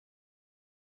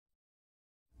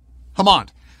Hemant,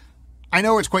 I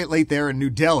know it's quite late there in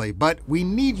New Delhi, but we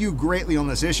need you greatly on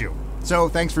this issue. So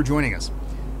thanks for joining us.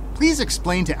 Please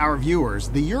explain to our viewers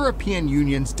the European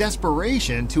Union's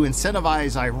desperation to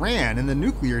incentivize Iran in the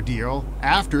nuclear deal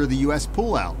after the US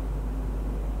pullout.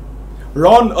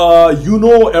 Ron,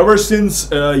 ever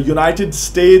since United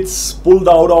States pulled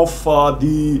out of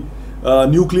the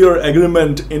nuclear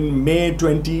agreement in May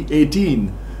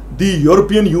 2018, the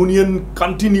European Union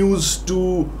continues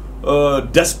to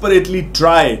desperately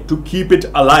try to keep it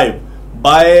alive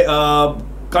by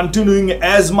continuing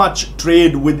as much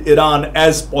trade with Iran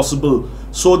as possible,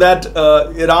 so that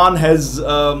Iran has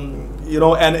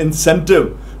an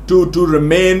incentive to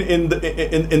remain in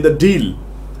the deal.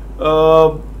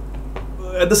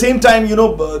 At the same time,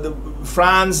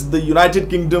 France, the United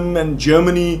Kingdom, and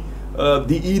Germany,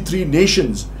 the E3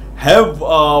 nations have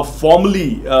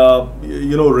formally,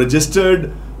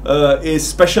 registered a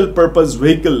special purpose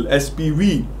vehicle,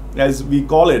 SPV, as we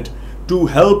call it, to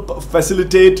help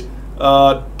facilitate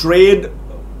trade,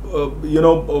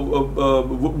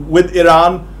 with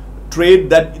Iran, trade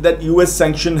that US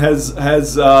sanction has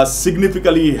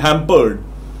significantly hampered.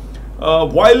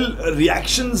 While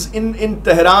reactions in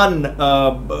Tehran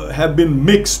have been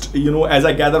mixed, as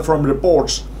I gather from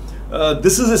reports,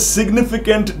 this is a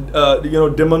significant,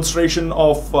 demonstration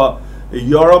of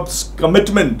Europe's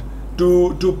commitment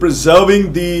to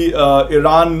preserving the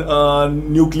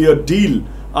Iran nuclear deal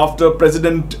after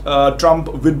President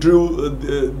Trump withdrew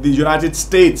the United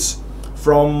States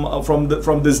from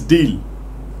this deal.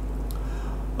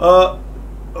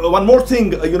 One more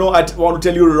thing, I want to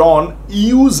tell you, Ron,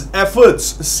 EU's efforts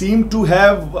seem to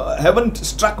haven't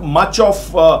struck much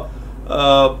of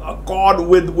accord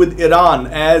with Iran,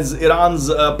 as Iran's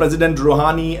President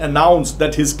Rouhani announced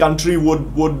that his country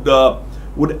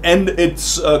would end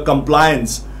its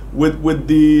compliance with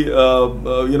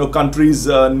the country's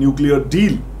nuclear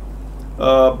deal.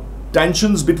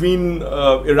 Tensions between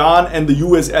Iran and the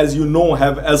US, as you know,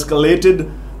 have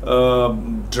escalated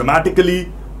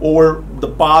dramatically over the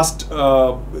past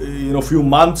few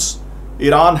months.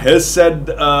 Iran has said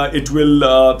it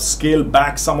will scale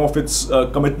back some of its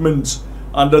commitments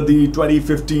under the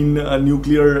 2015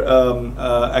 nuclear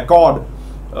accord,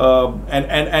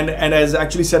 and has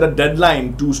actually set a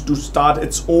deadline to start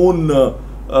its own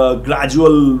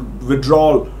gradual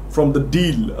withdrawal from the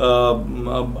deal,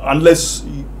 unless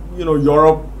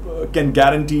Europe can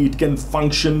guarantee it can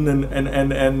function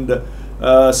and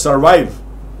survive.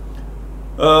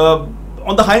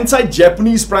 On the hindsight,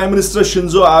 Japanese Prime Minister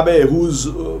Shinzo Abe, who's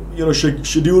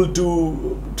scheduled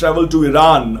to travel to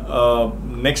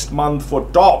Iran next month for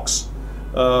talks,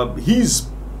 he's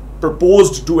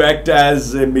proposed to act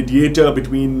as a mediator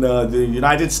between the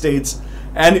United States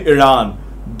and Iran.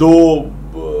 Though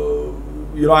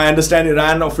I understand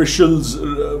Iran officials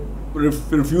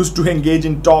refuse to engage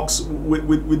in talks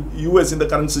with US in the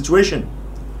current situation.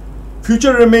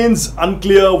 Future remains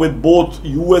unclear, with both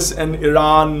US and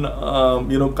Iran,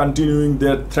 continuing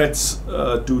their threats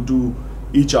to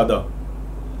each other.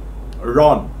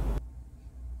 Ron.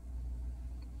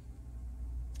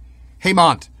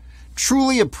 Hemant,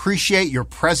 truly appreciate your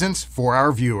presence for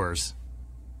our viewers.